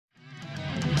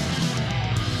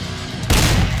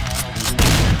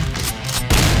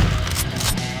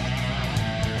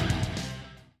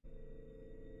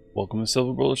Welcome to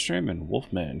Silver Bullet Streaming.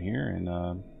 Wolfman here, and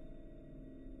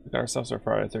we got ourselves our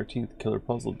Friday 13th Killer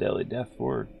Puzzle Daily Death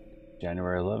for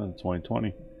January 11th,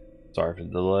 2020. Sorry for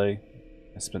the delay.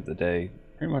 I spent the day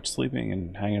pretty much sleeping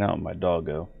and hanging out with my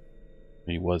doggo.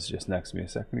 He was just next to me a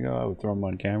second ago. I would throw him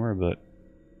on camera, but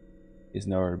he's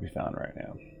nowhere to be found right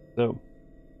now. So,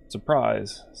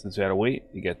 surprise, since we had to wait,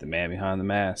 you get the man behind the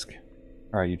mask.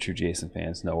 Alright, you true Jason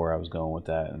fans know where I was going with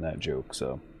that and that joke,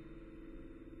 so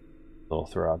little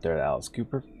throw out there to Alice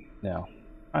Cooper. Now,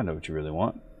 I know what you really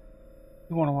want.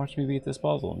 You want to watch me beat this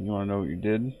puzzle. You want to know what you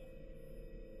did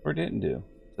or didn't do.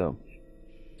 So,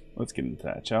 let's get into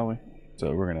that, shall we?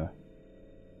 So, we're gonna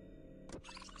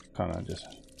kind of just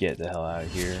get the hell out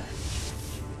of here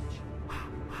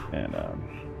and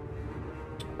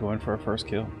go in for our first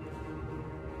kill.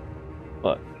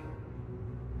 But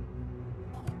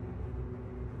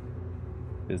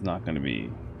it's not going to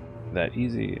be that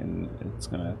easy, and it's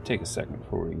going to take a second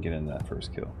before we can get in that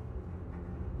first kill.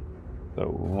 So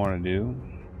what we want to do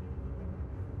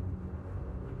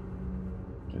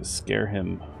is scare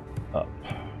him up,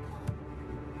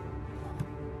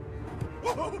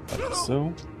 like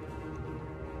so.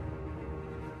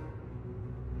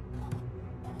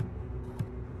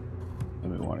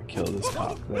 And we want to kill this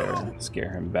cop there,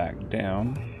 scare him back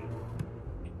down,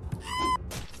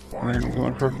 and then we're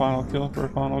going for a final kill for a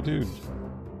final dude.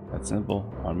 That's simple.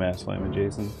 Unmasked Flaming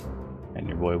Jason and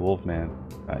your boy Wolfman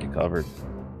got you covered.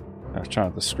 I was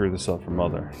trying to screw this up for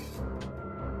Mother.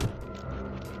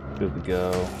 Good to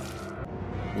go.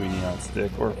 Weenie on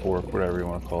stick or fork, whatever you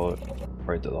want to call it.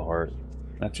 Right to the heart.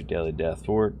 That's your daily death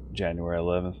for January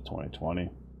 11th,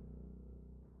 2020.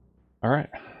 Alright.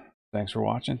 Thanks for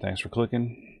watching. Thanks for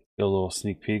clicking. Get a little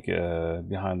sneak peek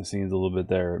behind the scenes a little bit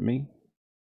there at me.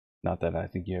 Not that I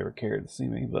think you ever cared to see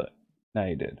me, but now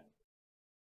you did.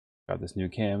 Got this new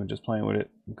cam and just playing with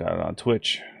it. Got it on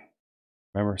Twitch.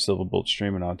 Remember, Silver Bullet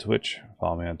Streaming on Twitch.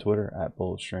 Follow me on Twitter at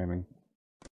Bullet Streaming.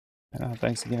 And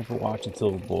thanks again for watching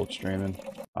Silver Bullet Streaming.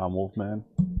 I'm Wolfman.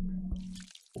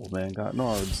 Wolfman got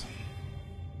nards.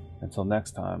 Until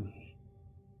next time,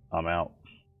 I'm out.